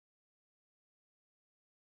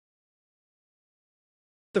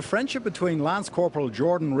The friendship between Lance Corporal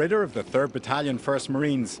Jordan Ritter of the 3rd Battalion 1st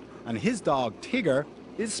Marines and his dog Tigger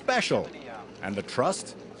is special, and the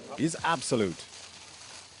trust is absolute.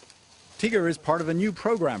 Tigger is part of a new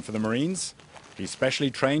program for the Marines. He's specially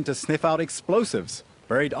trained to sniff out explosives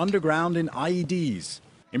buried underground in IEDs,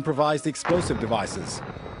 improvised explosive devices,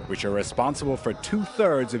 which are responsible for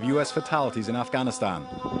 2/3 of US fatalities in Afghanistan.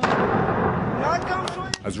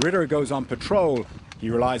 As Ritter goes on patrol, he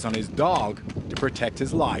relies on his dog to protect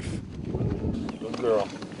his life. Good girl.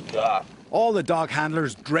 Yeah. All the dog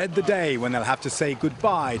handlers dread the day when they'll have to say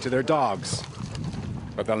goodbye to their dogs.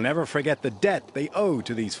 But they'll never forget the debt they owe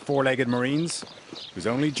to these four-legged Marines, whose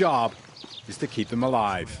only job is to keep them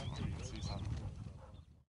alive.